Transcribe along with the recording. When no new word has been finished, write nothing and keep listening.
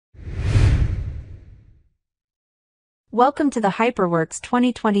Welcome to the HyperWorks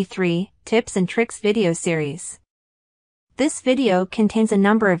 2023 Tips and Tricks video series. This video contains a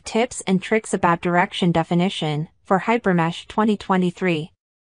number of tips and tricks about direction definition for HyperMesh 2023.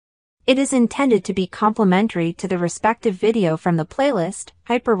 It is intended to be complementary to the respective video from the playlist,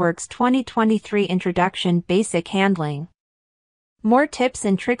 HyperWorks 2023 Introduction Basic Handling. More tips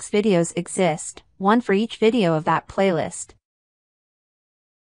and tricks videos exist, one for each video of that playlist.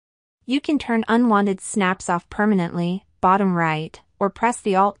 You can turn unwanted snaps off permanently, bottom right, or press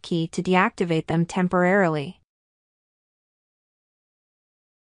the Alt key to deactivate them temporarily.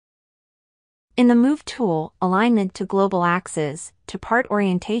 In the Move tool, alignment to global axes, to part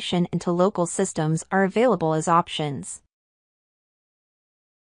orientation and to local systems are available as options.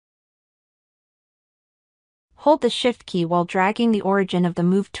 Hold the Shift key while dragging the origin of the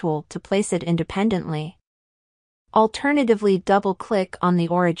Move tool to place it independently. Alternatively, double-click on the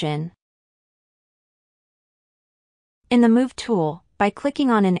origin. In the Move tool, by clicking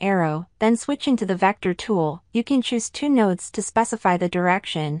on an arrow, then switching to the Vector tool, you can choose two nodes to specify the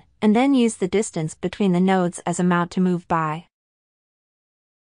direction, and then use the distance between the nodes as amount to move by.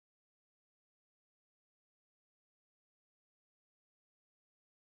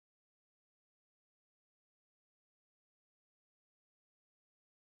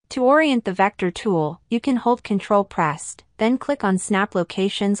 To orient the Vector tool, you can hold Ctrl pressed, then click on Snap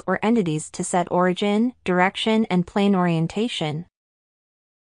Locations or Entities to set origin, direction, and plane orientation.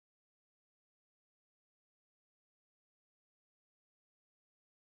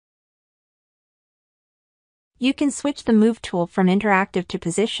 You can switch the Move tool from interactive to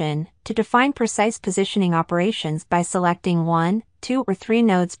position, to define precise positioning operations by selecting 1, 2, or 3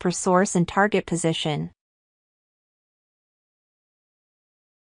 nodes per source and target position.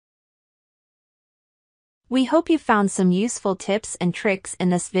 We hope you found some useful tips and tricks in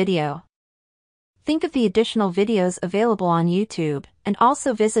this video. Think of the additional videos available on YouTube, and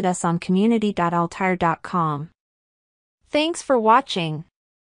also visit us on community.altair.com. Thanks for watching.